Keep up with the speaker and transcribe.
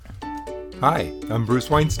Hi, I'm Bruce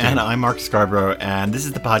Weinstein. And I'm Mark Scarborough, and this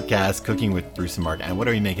is the podcast Cooking with Bruce and Mark. And what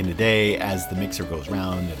are we making today as the mixer goes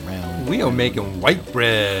round and round? We are making white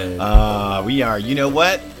bread. We are. You know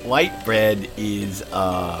what? White bread is,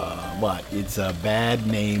 what? It's a bad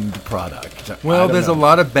named product. Well, there's a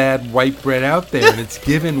lot of bad white bread out there, and it's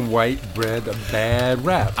given white bread a bad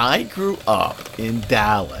rap. I grew up in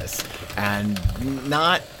Dallas, and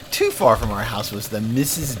not too far from our house was the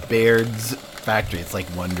Mrs. Baird's factory. It's like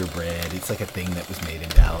Wonder Bread. It's like a thing that was made in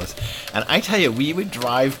Dallas. And I tell you, we would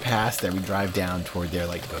drive past there. We'd drive down toward there,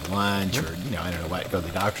 like go to lunch or, I don't know what, go to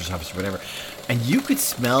the doctor's office or whatever. And you could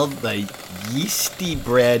smell the yeasty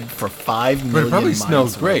bread for 5 million miles. But it probably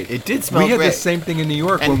smelled great. It did smell great. We had the same thing in New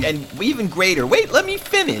York. And even greater, wait, let me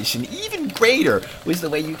finish. And even greater was the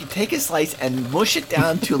way you could take a slice and mush it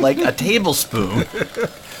down to like a tablespoon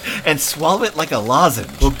and swallow it like a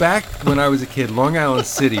lozenge. Well, back when I was a kid, Long Island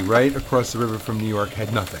City, right across the river from New York,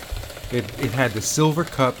 had nothing. It had the Silver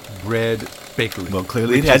Cup Bread Bakery. Well,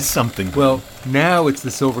 clearly it had something. Well, now it's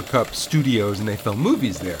the Silver Cup Studios, and they film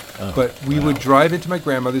movies there. But we would drive into my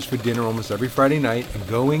grandmother's for dinner almost every Friday night, and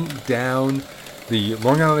going down the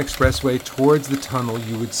Long Island Expressway towards the tunnel,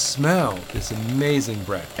 you would smell this amazing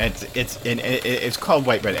bread. And it's called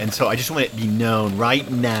white bread, and so I just want it to be known right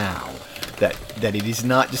now that it is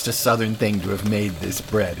not just a Southern thing to have made this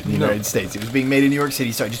bread in the United States. It was being made in New York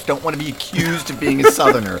City, so I just don't want to be accused of being a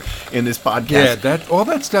Southerner in this podcast. Yeah, all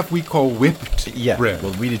that stuff we call whipped bread.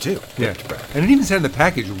 Well, we do too. Whipped bread. And it even said in the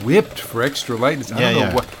package, whipped for extra lightness. I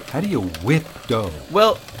don't know how do you whip dough?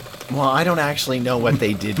 Well, I don't actually know what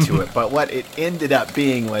they did to it, but what it ended up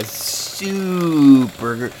being was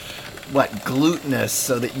super, glutinous,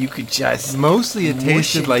 so that you could just mostly it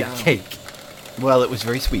tasted like down. Cake. Well, it was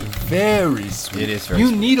very sweet. Very sweet. It is very sweet.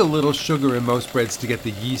 You need a little sugar in most breads to get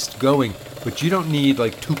the yeast going, but you don't need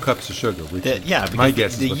like 2 cups of sugar. Which my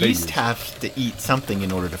guess the is what they yeast use. have to eat something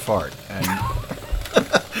in order to fart and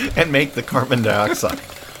and make the carbon dioxide.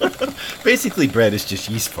 Basically, bread is just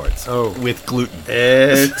yeast farts with gluten.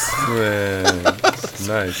 Excellent.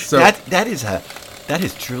 Nice. So that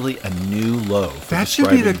is truly a new loaf. That should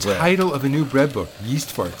be the title of a new bread book,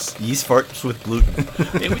 Yeast Farts. Yeast Farts with Gluten.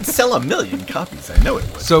 It would sell 1 million copies. I know it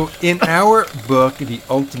would. So in our book, The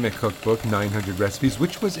Ultimate Cookbook, 900 Recipes,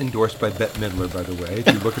 which was endorsed by Bette Midler, by the way. If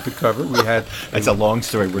you look at the cover, we had it's a long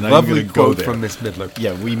story. We're not lovely even going to go quote there. from Miss Midler.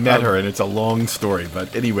 Yeah, we met her, and it's a long story.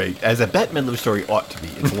 But anyway, as a Bette Midler story ought to be,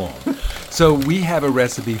 it's long. So we have a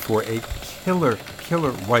recipe for a killer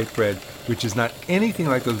white bread, which is not anything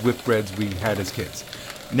like those whipped breads we had as kids.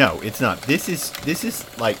 No, it's not. This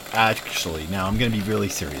is like, actually, now I'm going to be really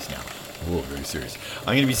serious now. Whoa, very serious.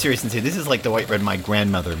 I'm going to be serious and say this is like the white bread my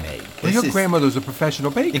grandmother made. Your grandmother's a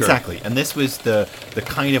professional baker. Exactly. And this was the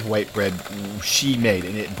kind of white bread she made,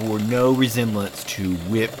 and it bore no resemblance to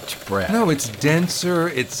whipped bread. No, it's denser,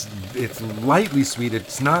 it's lightly sweet,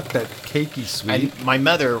 it's not that cakey sweet. And my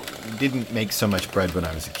mother didn't make so much bread when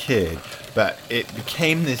I was a kid, but it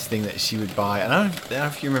became this thing that she would buy, and I don't know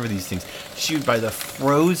if you remember these things, she would buy the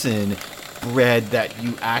frozen bread that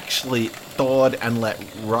you actually thawed and let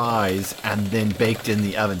rise and then baked in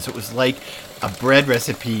the oven. So it was like a bread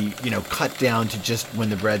recipe, cut down to just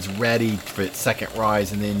when the bread's ready for its second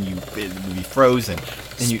rise, and then it would be frozen.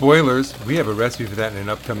 And spoilers, we have a recipe for that in an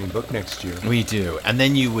upcoming book next year. We do. And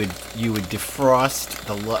then you would defrost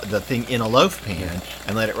the thing in a loaf pan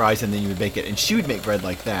and let it rise, and then you would bake it. And she would make bread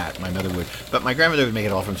like that, my mother would. But my grandmother would make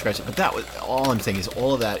it all from scratch. But that was all I'm saying is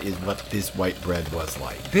all of that is what this white bread was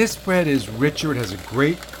like. This bread is richer. It has a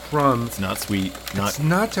great crumb. It's not sweet. It's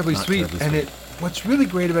not terribly sweet. And what's really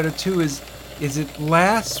great about it too is it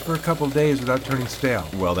lasts for a couple of days without turning stale.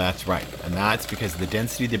 Well, that's right. And that's because of the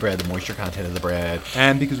density of the bread, the moisture content of the bread.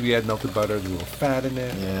 And because we add melted butter, there's a little fat in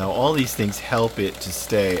it. All these things help it to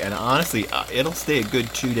stay. And honestly, it'll stay a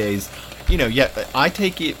good 2 days. I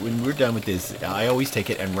take it, when we're done with this, I always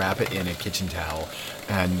take it and wrap it in a kitchen towel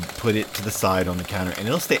and put it to the side on the counter. And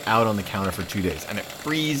it'll stay out on the counter for 2 days. And it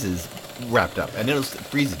freezes wrapped up. And it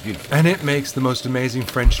freezes beautifully. And it makes the most amazing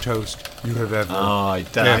French toast you have ever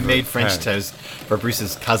I made French toast for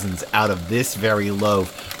Bruce's cousins out of this very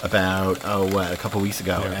loaf about, a couple weeks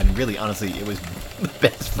ago. Yeah. And really, honestly, it was the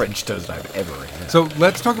best French toast I've ever had. So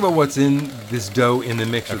let's talk about what's in this dough in the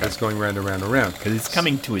mixer that's going round and round and round. Because it's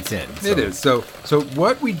coming to its end. It is. So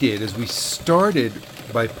what we did is we started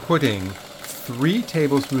by putting 3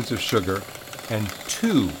 tablespoons of sugar and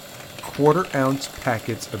 2 quarter-ounce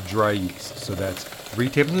packets of dry yeast. So that's 3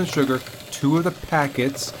 tablespoons of sugar, 2 of the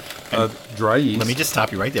packets of dry yeast. Let me just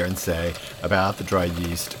stop you right there and say about the dry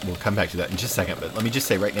yeast. We'll come back to that in just a second, but let me just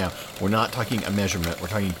say right now, we're not talking a measurement. We're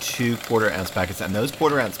talking 2 quarter-ounce packets, and those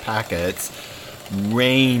quarter-ounce packets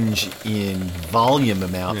range in volume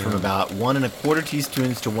amount from about 1¼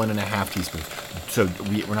 teaspoons to 1½ teaspoons. So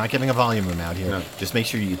we're not giving a volume amount here. No. Just make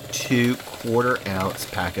sure you get 2 1/4-ounce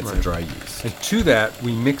packets of dry yeast. And to that,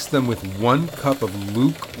 we mix them with 1 cup of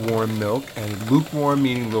lukewarm milk, and lukewarm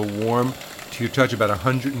meaning a little warm to your touch, about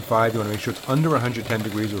 105. You want to make sure it's under 110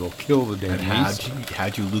 degrees or it'll kill the damn yeast.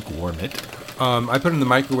 How'd you lukewarm it? I put it in the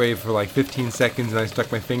microwave for like 15 seconds, and I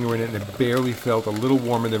stuck my finger in it, and it barely felt a little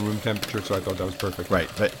warmer than room temperature, so I thought that was perfect. Right,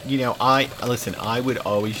 but I would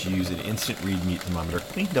always use an instant read meat thermometer,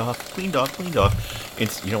 cleaned off. You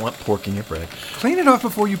don't want pork in your bread. Clean it off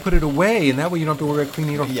before you put it away, and that way you don't have to worry about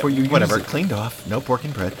cleaning it off before you use it. Cleaned off, no pork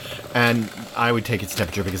in bread. And I would take its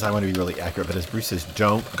temperature because I want to be really accurate, but as Bruce says,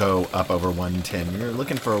 don't go up over 110. You're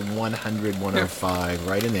looking for 100, 105,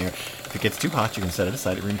 right in there. If it gets too hot, you can set it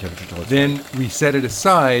aside at room temperature till it's Then we set it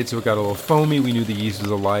aside so it got a little foamy. We knew the yeast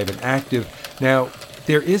was alive and active. Now,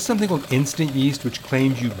 there is something called instant yeast, which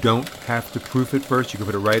claims you don't have to proof it first. You can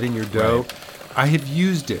put it right in your dough. Right. I have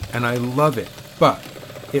used it, and I love it. But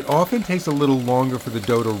it often takes a little longer for the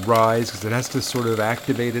dough to rise because it has to sort of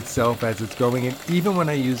activate itself as it's going in. Even when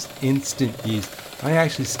I use instant yeast, I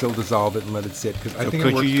actually still dissolve it and let it sit because I think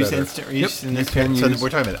it works better. Could you use instant yeast in this case? So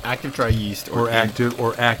we're talking about active dry yeast or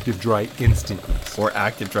active dry instant yeast. Or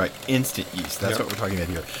active dry instant yeast. That's what we're talking about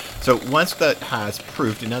here. So once that has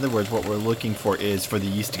proofed, in other words, what we're looking for is for the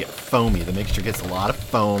yeast to get foamy. The mixture gets a lot of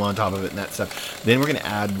foam on top of it and that stuff. Then we're going to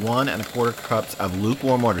add 1¼ cups of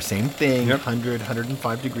lukewarm water. Same thing, 100,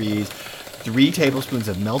 105 degrees. 3 tablespoons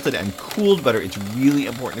of melted and cooled butter. It's really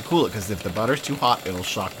important to cool it because if the butter's too hot, it'll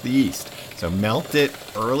shock the yeast. So melt it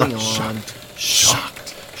early on.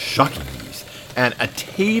 Shocking yeast. And a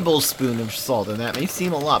tablespoon of salt. And that may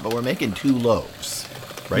seem a lot, but we're making 2 loaves.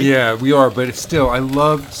 Right? Yeah, we are, but it's still, I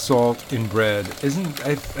love salt in bread.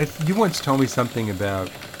 You once told me something about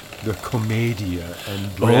the commedia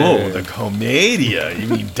and bread. Oh, the commedia. You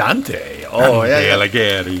mean Dante. Dante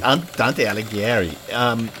Alighieri. Dante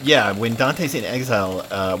Alighieri. When Dante's in exile,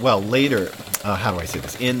 later, how do I say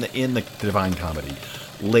this? In the Divine Comedy,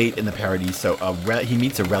 late in the Paradiso, he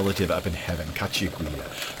meets a relative up in heaven, Cacciaguida.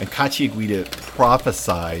 And Cacciaguida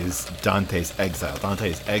prophesies Dante's exile.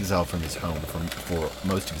 Dante is exiled from his home for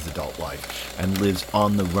most of his adult life and lives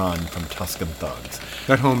on the run from Tuscan thugs.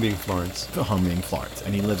 That home being Florence. The home being Florence.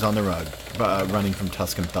 And he lives on the run, running from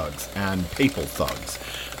Tuscan thugs and papal thugs.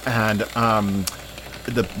 And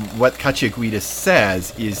what Cacciaguida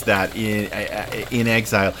says is that in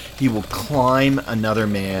exile, he will climb another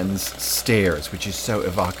man's stairs, which is so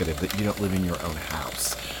evocative that you don't live in your own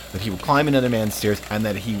house. That he will climb another man's stairs and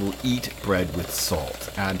that he will eat bread with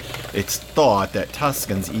salt. And it's thought that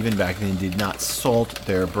Tuscans, even back then, did not salt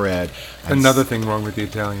their bread. Another thing wrong with the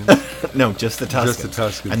Italians. No, just the Tuscans. Just the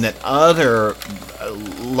Tuscans. And that other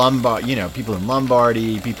people in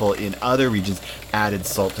Lombardy, people in other regions added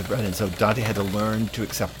salt to bread. And so Dante had to learn to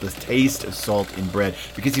accept the taste of salt in bread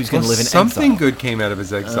because he was going to live in exile. Something good came out of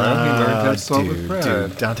his exile. He learned to have salt with bread.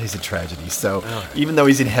 Dude, Dante's a tragedy. So even though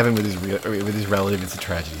he's in heaven with his relative, it's a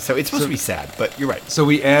tragedy. So it's supposed to be sad, but you're right. So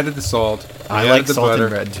we added the salt. I like the salt in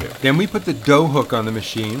bread too. Then we put the dough hook on the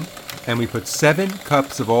machine, and we put 7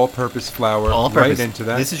 cups of all-purpose flour right into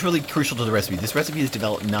that. This is really crucial to the recipe. This recipe is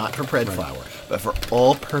developed not for bread flour, but for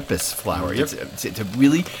all-purpose flour. Yep. It's a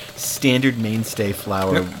really standard mainstay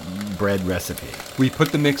flour bread recipe. We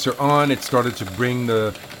put the mixer on. It started to bring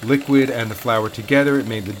the liquid and the flour together. It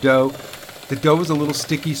made the dough. The dough was a little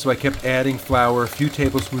sticky, so I kept adding flour, a few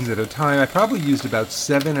tablespoons at a time. I probably used about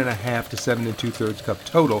 7½ to 7 2/3 cup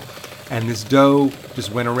total. And this dough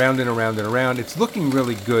just went around and around and around. It's looking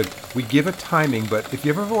really good. We give a timing, but if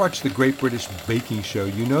you ever watch the Great British Baking Show,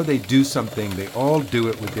 you know they do something. They all do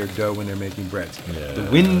it with their dough when they're making breads. Yes.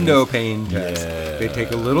 The window pane test. Yes. They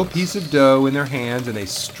take a little piece of dough in their hands and they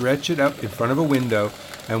stretch it up in front of a window.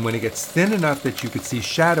 And when it gets thin enough that you could see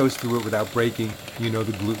shadows through it without breaking, you know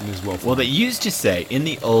the gluten is well formed. Well, they used to say in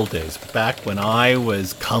the old days, back when I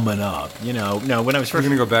was coming up, when I was first... We're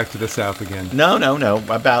going to go back to the South again. No.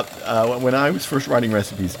 About when I was first writing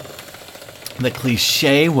recipes, the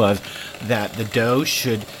cliche was that the dough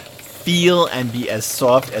should feel and be as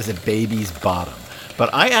soft as a baby's bottom.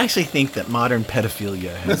 But I actually think that modern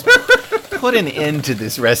pedophilia has put an end to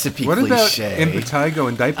this recipe cliche. What about impetigo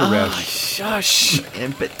and diaper rash? Shush.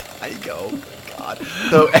 Impetigo. God.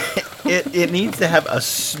 So it needs to have a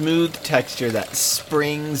smooth texture that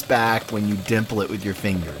springs back when you dimple it with your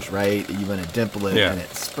fingers, right? You want to dimple it and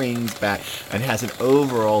it springs back and has an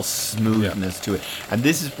overall smoothness to it. And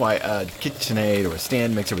this is why a KitchenAid or a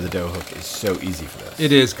stand mixer with a dough hook is so easy for this.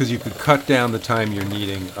 It is, because you could cut down the time you're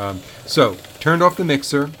kneading. So, turned off the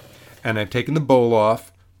mixer, and I've taken the bowl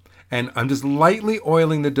off. And I'm just lightly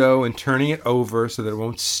oiling the dough and turning it over so that it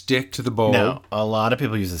won't stick to the bowl. Now, a lot of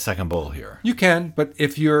people use the second bowl here. You can, but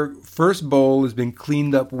if your first bowl has been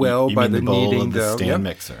cleaned up well You by mean the the bowl kneading of the dough, stand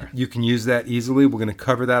mixer. you can use that easily. We're going to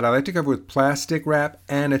cover that. I like to cover with plastic wrap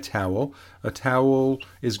and a towel. A towel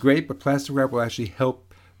is great, but plastic wrap will actually help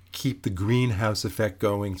keep the greenhouse effect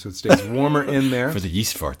going so it stays warmer in there. For the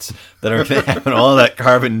yeast farts that are going to happen, all that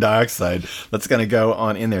carbon dioxide that's going to go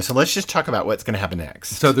on in there. So let's just talk about what's going to happen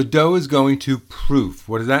next. So the dough is going to proof.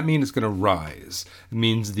 What does that mean? It's going to rise. It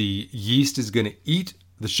means the yeast is going to eat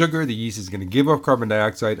the sugar, the yeast is going to give off carbon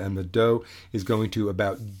dioxide, and the dough is going to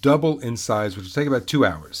about double in size, which will take about 2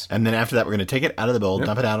 hours. And then after that, we're going to take it out of the bowl,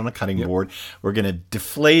 dump it out on a cutting board. We're going to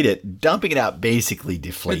deflate it. Dumping it out basically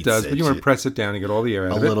deflates It does, but you want to press it down and get all the air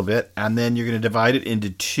out a of it. little bit. And then you're going to divide it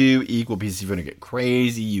into 2 equal pieces. If you want to get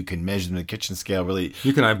crazy, you can measure them in the kitchen scale. Really,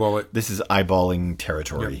 You can eyeball it. this is eyeballing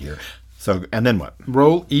territory here. So, and then what?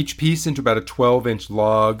 Roll each piece into about a 12-inch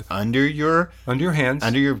log Under your hands.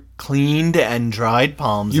 under your cleaned and dried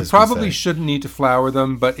palms. You as we probably say. shouldn't need to flour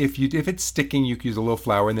them, but if it's sticking, you can use a little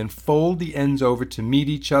flour, and then fold the ends over to meet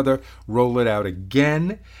each other. Roll it out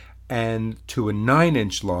again, and to a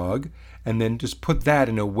 9-inch log, and then just put that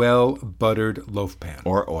in a well-buttered loaf pan.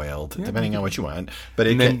 or oiled, depending on what you want. But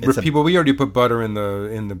it And then it's a- people, we already put butter in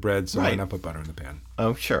the bread, so why Right. not put butter in the pan?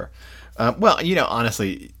 oh sure. Well,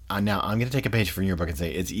 honestly, now I'm going to take a page from your book and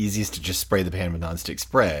say it's easiest to just spray the pan with nonstick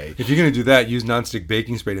spray. If you're going to do that, use nonstick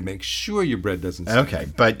baking spray to make sure your bread doesn't stick. Okay,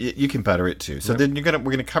 but you can butter it too. So then we're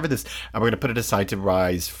gonna cover this, and we're gonna put it aside to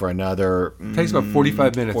rise for another. It takes about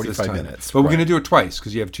 45 minutes 45 this time. minutes, But we're right. going to do it twice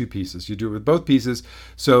because you have 2 pieces. You do it with both pieces.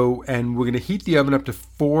 And we're going to heat the oven up to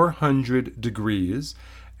 400 degrees.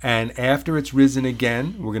 And after it's risen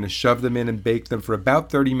again, we're going to shove them in and bake them for about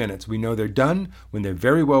 30 minutes. We know they're done when they're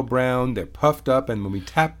very well browned, they're puffed up, and when we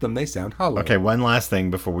tap them, they sound hollow. Okay, one last thing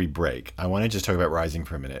before we break. I want to just talk about rising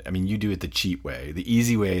for a minute. I mean, you do it the cheap way. The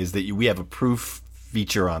easy way is that we have a proof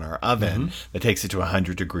feature on our oven that takes it to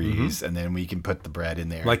 100 degrees, and then we can put the bread in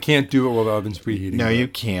there. Well, I can't do it while the oven's preheating. No, you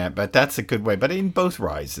can't. But that's a good way. But in both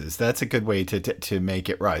rises, that's a good way to make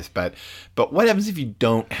it rise. But what happens if you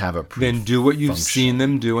don't have a proof? Then do what you've function? seen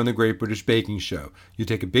them do on the Great British Baking Show. You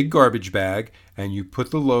take a big garbage bag and you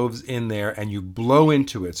put the loaves in there and you blow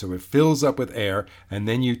into it so it fills up with air, and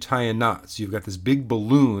then you tie a knot. So you've got this big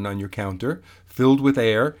balloon on your counter filled with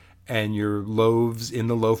air and your loaves in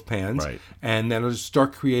the loaf pans. Right. And then it'll just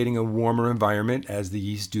start creating a warmer environment as the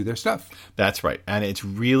yeast do their stuff. That's right. And it's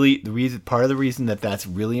really part of the reason that that's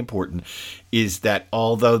really important is that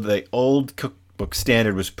although the old cookbook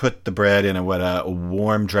standard was put the bread in a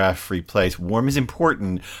warm, draft-free place. Warm is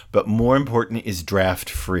important, but more important is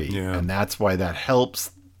draft-free. Yeah. And that's why that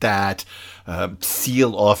helps that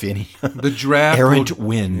seal off any The draft errant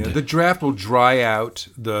wind. The draft will dry out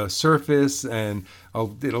the surface and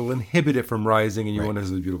it'll inhibit it from rising, and you want it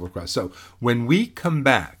as a beautiful crust. So when we come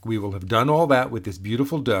back, we will have done all that with this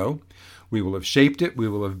beautiful dough. We will have shaped it, we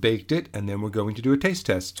will have baked it, and then we're going to do a taste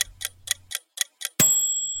test.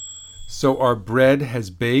 So our bread has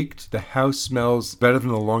baked. The house smells better than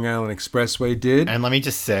the Long Island Expressway did. And let me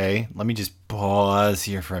just pause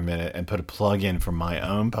here for a minute and put a plug in for my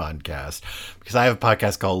own podcast, because I have a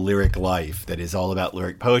podcast called Lyric Life that is all about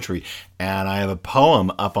lyric poetry. And I have a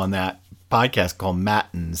poem up on that podcast called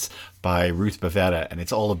Matins by Ruth Bavetta, and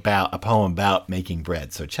it's all about a poem about making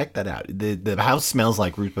bread. So check that out. The house smells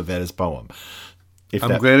like Ruth Bavetta's poem.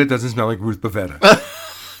 I'm glad it doesn't smell like Ruth Bavetta.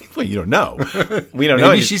 Well, you don't know. We don't know.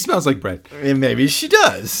 Maybe she smells like bread. And maybe she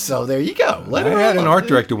does. So there you go. I had an art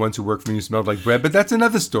director once who worked for me who smelled like bread, but that's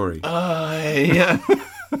another story. Yeah.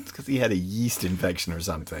 It's because he had a yeast infection or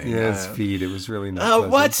something. Yeah, his feet. It was really not Oh,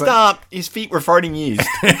 pleasant. what? But Stop. His feet were farting yeast.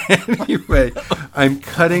 anyway, I'm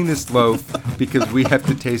cutting this loaf because we have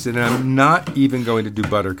to taste it, and I'm not even going to do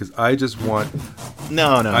butter because I just want...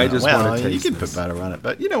 No. I just well, wanna taste you can this. put butter on it,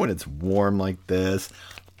 but when it's warm like this,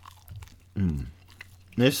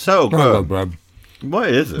 it's so I love good. bread. Why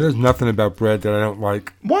is it? There's nothing about bread that I don't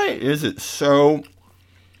like. Why is it so?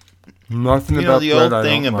 Nothing You know, about the bread old I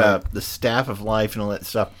thing don't about like. the staff of life and all that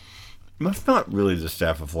stuff. Well, it's not really the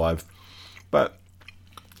staff of life, but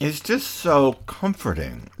it's just so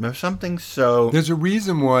comforting. There's something so. There's a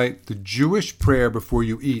reason why the Jewish prayer before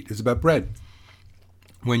you eat is about bread.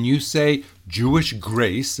 When you say Jewish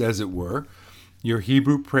grace, as it were, your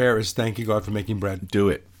Hebrew prayer is thanking God for making bread. Do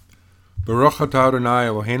it. Baruch atah Adonai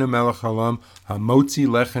Eloheinu melech haolam hamotzi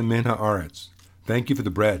lechem min haaretz. Thank you for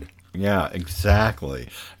the bread. Yeah, exactly.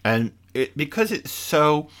 And because it's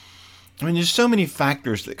so, I mean, there's so many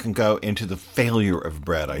factors that can go into the failure of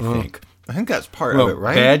bread, I think. I think that's part Well, of it,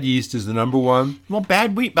 right? bad yeast is the number one. Well,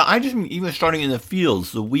 bad wheat, but I just mean even starting in the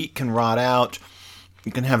fields, the wheat can rot out.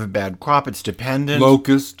 You can have a bad crop. It's dependent.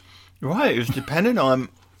 Locust. Right. It's dependent on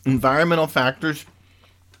environmental factors.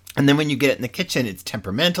 And then when you get it in the kitchen, it's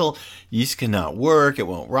temperamental. Yeast cannot work. It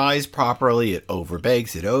won't rise properly. It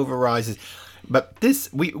overbakes. It overrises. But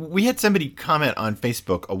this, we had somebody comment on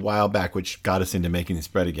Facebook a while back, which got us into making this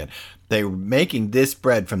bread again. They were making this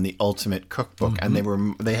bread from the Ultimate Cookbook, and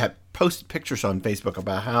they had posted pictures on Facebook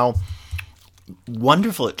about how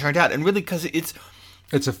wonderful it turned out, and really because it's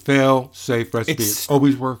a fail-safe recipe. It's It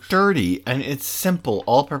always works. sturdy and it's simple.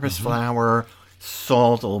 All-purpose flour,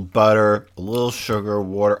 salt, a little butter, a little sugar,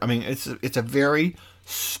 water. I mean, it's a very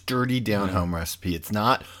sturdy down-home recipe. It's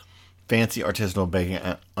not fancy artisanal baking.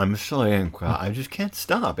 I'm saying, I just can't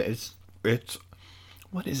stop. It's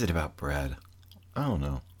what is it about bread? I don't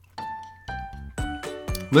know.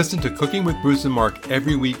 Listen to Cooking with Bruce and Mark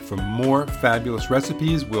every week for more fabulous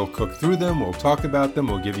recipes. We'll cook through them. We'll talk about them.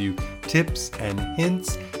 We'll give you tips and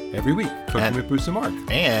hints every week. Cooking with Bruce and Mark.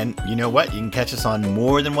 And you know what? You can catch us on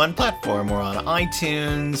more than one platform. We're on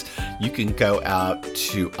iTunes. You can go out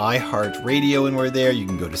to iHeartRadio and we're there. You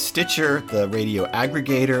can go to Stitcher, the radio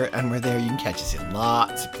aggregator, and we're there. You can catch us in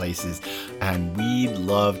lots of places. And we'd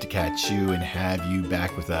love to catch you and have you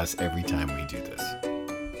back with us every time we do this.